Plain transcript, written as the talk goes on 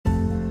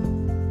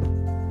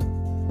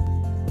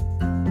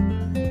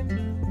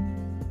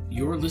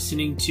You're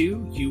listening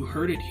to You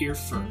Heard It Here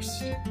First,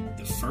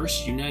 the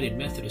First United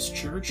Methodist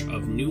Church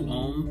of New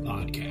Ulm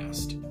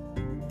podcast.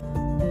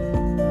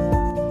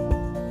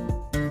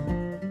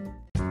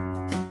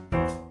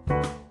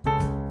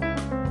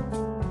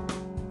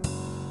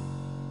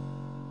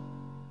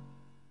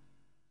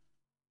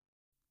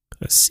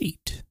 A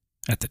seat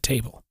at the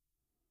table.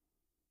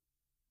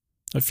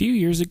 A few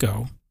years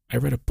ago, I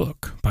read a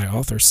book by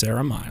author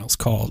Sarah Miles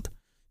called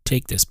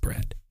Take This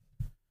Bread.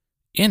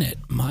 In it,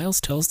 Miles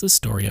tells the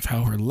story of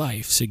how her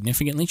life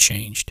significantly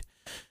changed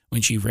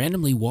when she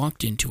randomly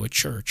walked into a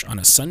church on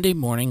a Sunday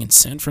morning in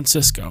San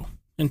Francisco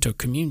and took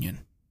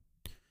communion.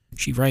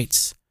 She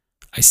writes,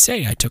 "I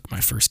say I took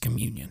my first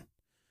communion,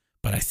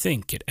 but I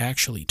think it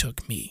actually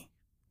took me."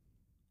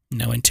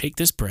 Now in Take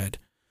This Bread,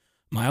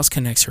 Miles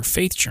connects her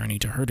faith journey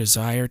to her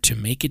desire to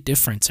make a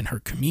difference in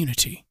her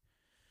community,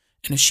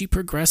 and as she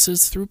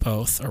progresses through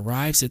both,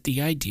 arrives at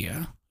the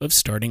idea of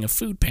starting a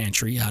food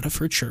pantry out of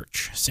her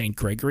church, St.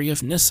 Gregory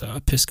of Nyssa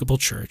Episcopal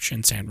Church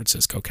in San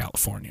Francisco,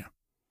 California.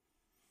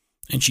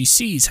 And she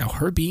sees how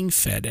her being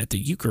fed at the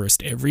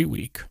Eucharist every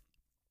week,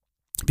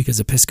 because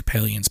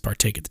Episcopalians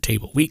partake at the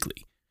table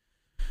weekly,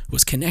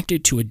 was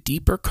connected to a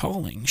deeper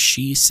calling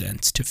she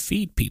sensed to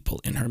feed people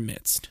in her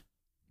midst.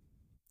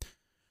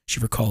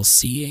 She recalls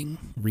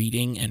seeing,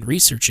 reading, and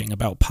researching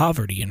about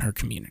poverty in her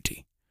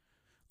community,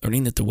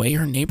 learning that the way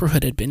her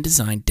neighborhood had been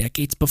designed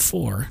decades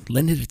before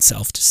lended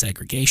itself to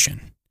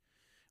segregation,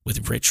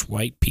 with rich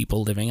white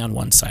people living on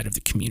one side of the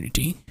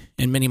community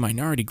and many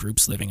minority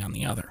groups living on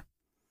the other.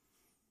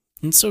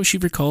 And so she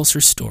recalls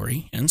her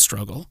story and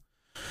struggle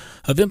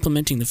of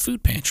implementing the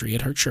food pantry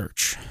at her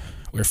church,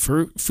 where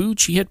food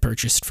she had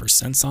purchased for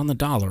cents on the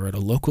dollar at a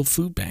local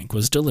food bank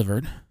was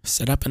delivered,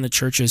 set up in the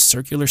church's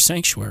circular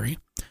sanctuary,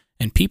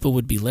 and people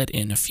would be let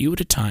in a few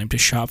at a time to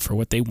shop for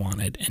what they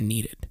wanted and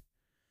needed.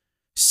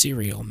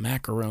 Cereal,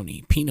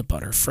 macaroni, peanut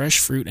butter, fresh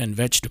fruit, and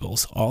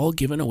vegetables, all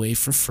given away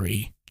for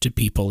free to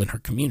people in her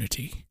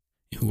community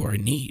who are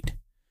in need.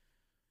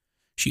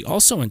 She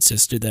also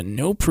insisted that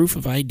no proof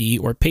of ID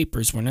or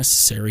papers were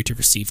necessary to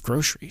receive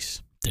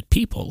groceries, that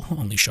people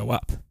only show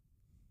up.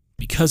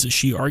 Because, as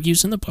she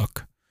argues in the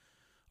book,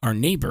 our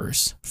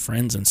neighbors,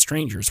 friends, and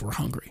strangers were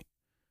hungry.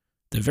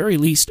 The very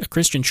least a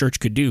Christian church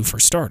could do, for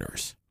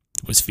starters,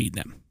 was feed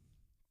them.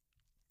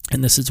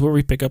 And this is where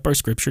we pick up our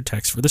scripture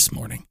text for this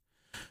morning,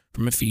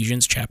 from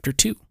Ephesians chapter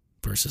 2,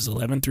 verses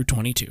 11 through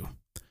 22,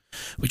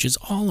 which is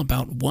all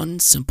about one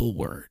simple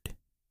word: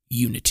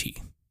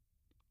 unity.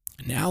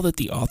 Now that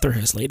the author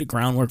has laid a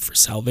groundwork for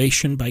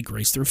salvation by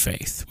grace through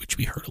faith, which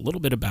we heard a little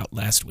bit about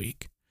last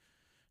week,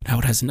 how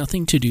it has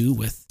nothing to do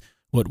with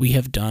what we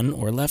have done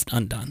or left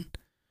undone,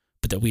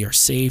 but that we are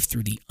saved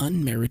through the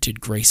unmerited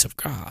grace of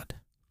God,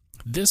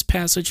 this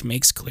passage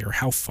makes clear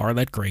how far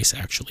that grace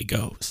actually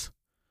goes.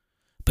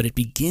 But it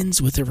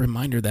begins with a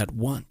reminder that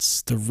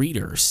once the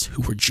readers,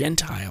 who were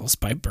Gentiles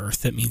by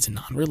birth, that means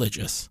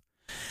non-religious,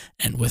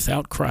 and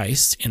without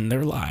Christ in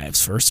their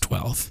lives, verse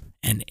 12,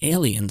 and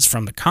aliens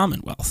from the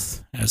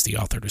commonwealth, as the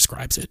author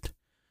describes it.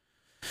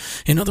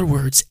 In other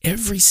words,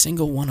 every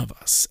single one of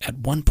us, at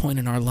one point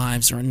in our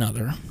lives or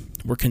another,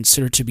 were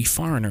considered to be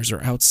foreigners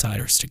or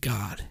outsiders to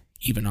God,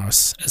 even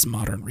us as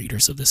modern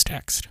readers of this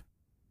text.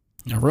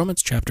 Now,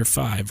 Romans chapter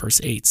 5,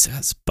 verse 8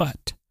 says,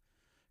 "But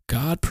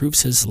God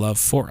proves his love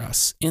for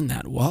us in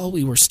that while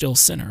we were still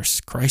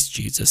sinners, Christ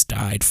Jesus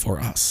died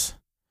for us."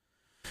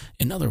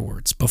 In other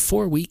words,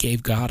 before we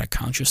gave God a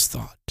conscious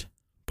thought,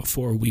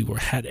 before we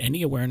had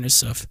any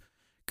awareness of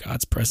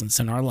God's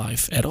presence in our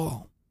life at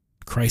all,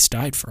 Christ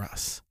died for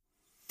us.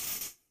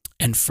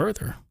 And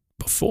further,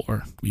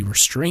 before we were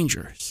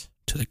strangers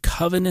to the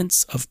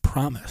covenants of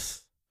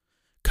promise,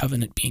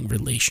 covenant being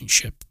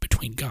relationship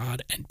between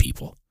God and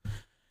people,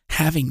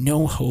 having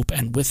no hope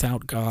and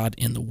without God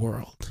in the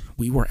world,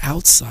 we were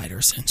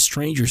outsiders and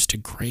strangers to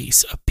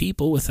grace, a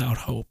people without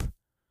hope.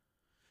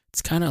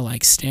 It's kind of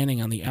like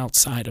standing on the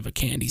outside of a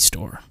candy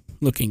store,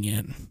 looking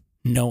in,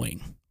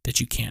 knowing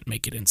that you can't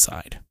make it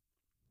inside.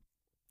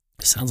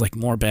 Sounds like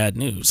more bad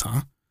news,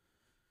 huh?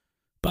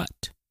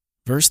 But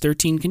verse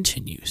 13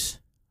 continues,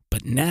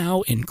 "But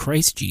now in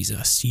Christ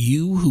Jesus,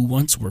 you who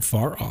once were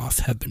far off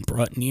have been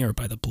brought near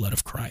by the blood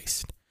of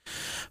Christ.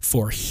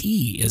 For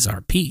he is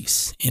our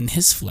peace. In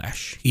his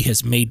flesh he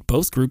has made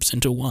both groups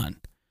into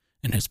one,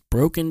 and has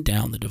broken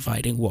down the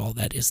dividing wall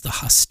that is the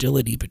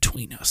hostility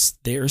between us."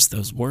 There's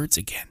those words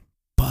again.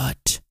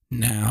 But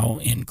now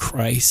in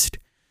Christ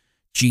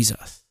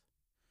Jesus.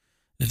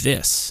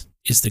 This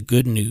is the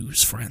good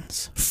news,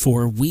 friends.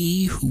 For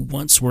we who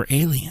once were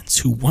aliens,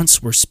 who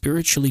once were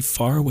spiritually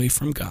far away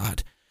from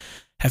God,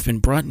 have been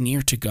brought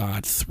near to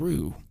God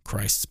through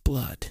Christ's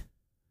blood.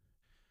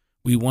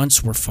 We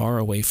once were far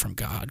away from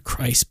God.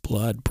 Christ's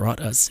blood brought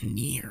us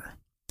near.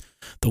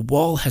 The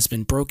wall has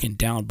been broken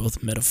down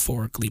both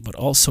metaphorically but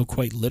also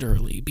quite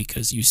literally,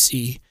 because you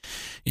see,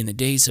 in the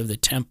days of the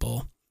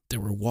temple, there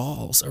were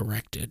walls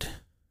erected,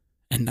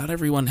 and not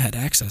everyone had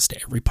access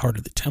to every part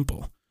of the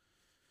temple.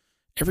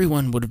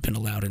 Everyone would have been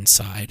allowed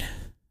inside,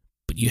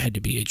 but you had to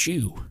be a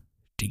Jew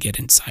to get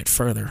inside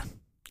further.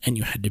 and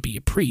you had to be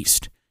a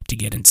priest to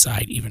get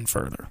inside even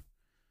further.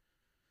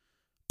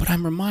 But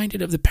I'm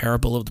reminded of the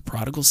parable of the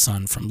prodigal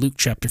son from Luke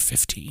chapter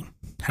 15,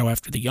 how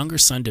after the younger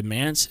son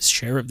demands his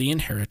share of the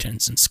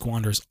inheritance and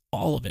squanders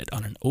all of it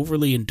on an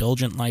overly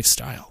indulgent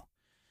lifestyle,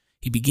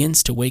 he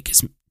begins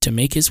to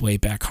make his way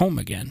back home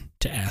again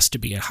to ask to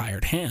be a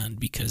hired hand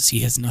because he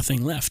has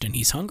nothing left and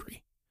he's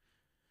hungry.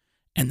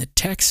 And the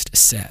text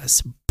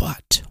says,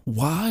 "But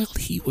while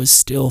he was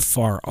still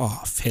far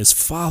off, his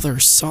father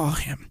saw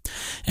him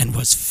and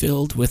was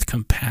filled with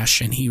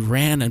compassion. He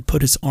ran and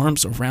put his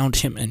arms around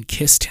him and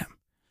kissed him."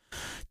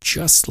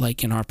 Just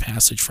like in our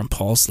passage from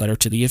Paul's letter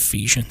to the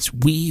Ephesians,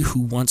 we who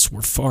once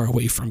were far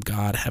away from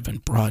God have been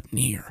brought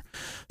near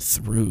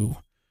through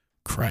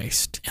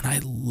Christ. And I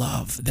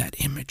love that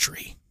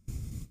imagery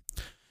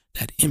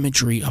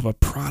of a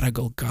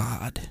prodigal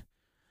God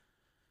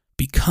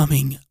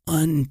becoming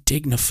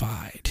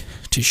undignified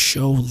to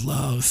show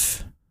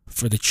love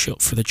for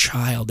the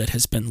child that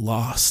has been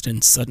lost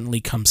and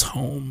suddenly comes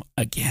home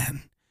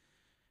again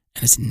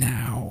and is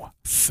now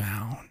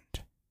found.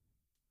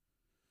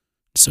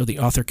 So the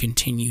author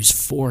continues,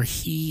 "For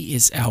he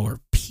is our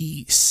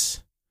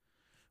peace."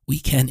 We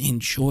can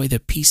enjoy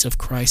the peace of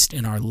Christ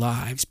in our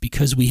lives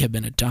because we have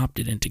been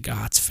adopted into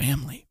God's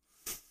family.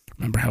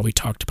 Remember how we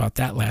talked about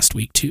that last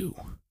week too.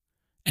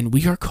 And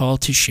we are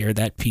called to share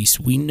that peace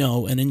we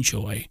know and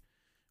enjoy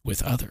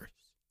with others.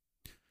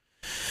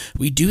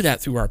 We do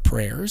that through our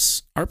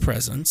prayers, our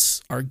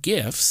presence, our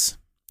gifts,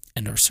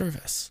 and our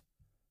service.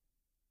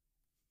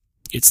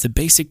 It's the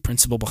basic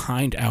principle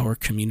behind our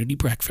community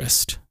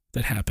breakfast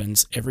that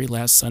happens every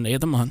last Sunday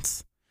of the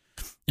month,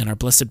 and our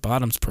Blessed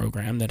Bottoms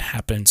program that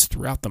happens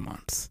throughout the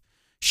month,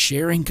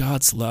 sharing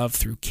God's love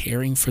through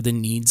caring for the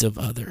needs of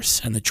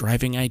others, and the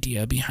driving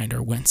idea behind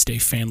our Wednesday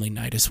family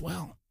night as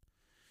well.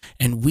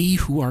 And we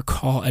are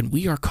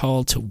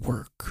called to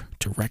work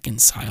to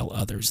reconcile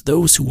others,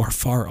 those who are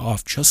far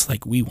off just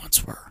like we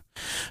once were,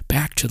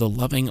 back to the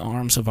loving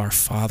arms of our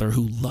Father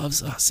who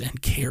loves us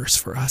and cares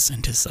for us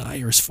and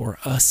desires for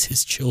us,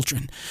 his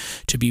children,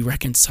 to be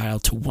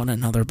reconciled to one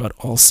another but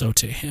also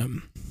to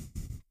him.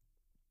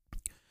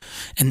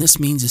 And this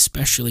means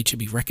especially to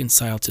be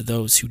reconciled to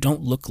those who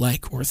don't look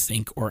like or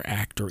think or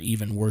act or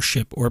even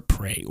worship or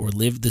pray or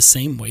live the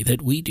same way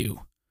that we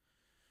do.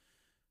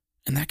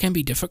 And that can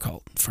be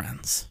difficult,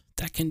 friends.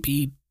 That can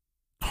be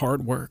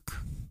hard work,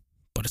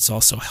 but it's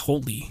also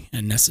holy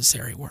and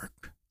necessary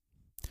work.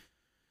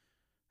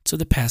 So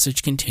the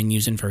passage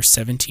continues in verse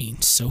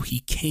 17. "So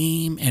he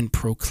came and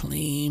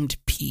proclaimed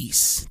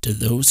peace to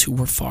those who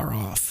were far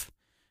off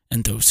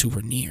and those who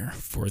were near,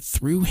 for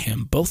through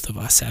him both of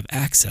us have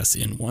access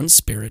in one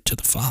spirit to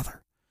the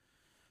Father.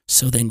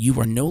 So then you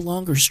are no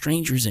longer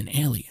strangers and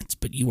aliens,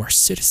 but you are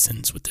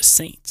citizens with the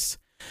saints,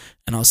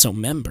 and also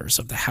members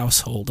of the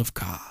household of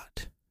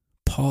God."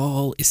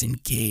 Paul is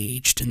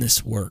engaged in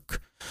this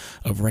work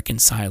of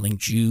reconciling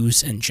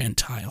Jews and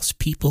Gentiles,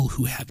 people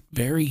who have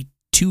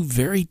two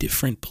very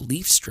different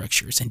belief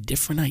structures and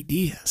different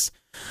ideas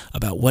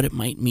about what it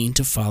might mean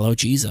to follow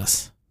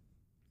Jesus.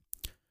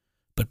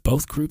 But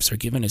both groups are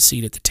given a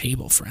seat at the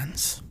table,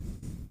 friends.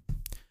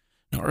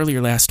 Now,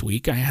 earlier last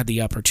week, I had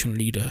the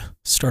opportunity to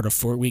start a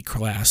 4-week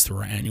class through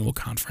our annual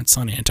conference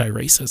on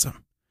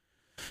anti-racism.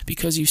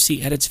 Because you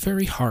see, at its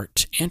very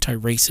heart,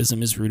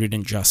 anti-racism is rooted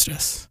in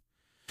justice.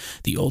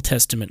 The Old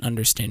Testament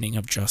understanding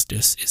of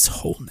justice is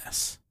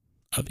wholeness,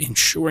 of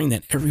ensuring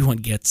that everyone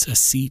gets a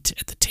seat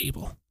at the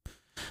table,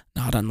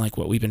 not unlike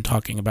what we've been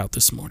talking about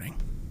this morning.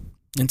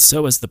 And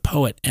so, as the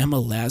poet Emma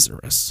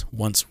Lazarus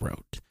once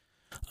wrote,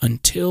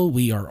 "Until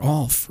we are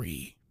all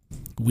free,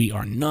 we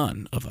are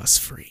none of us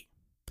free."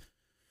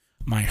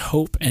 My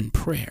hope and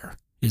prayer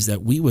is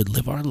that we would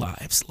live our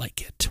lives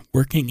like it,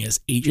 working as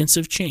agents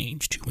of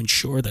change to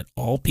ensure that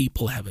all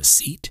people have a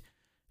seat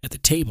at the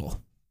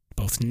table,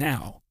 both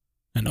now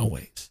and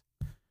always.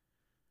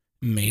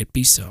 May it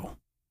be so.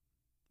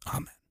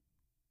 Amen.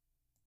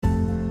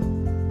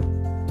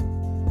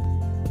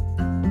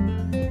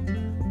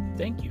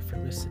 Thank you for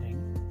listening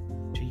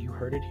to You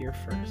Heard It Here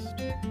First,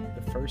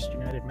 the First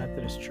United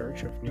Methodist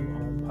Church of New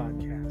Ulm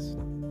podcast.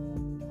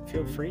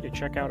 Feel free to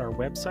check out our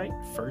website,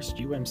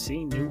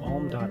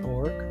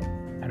 firstumcneworg,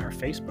 and our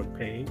Facebook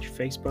page,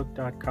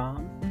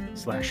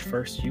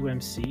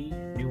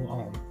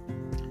 facebook.com/firstumcneworg.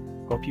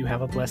 Hope you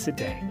have a blessed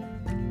day.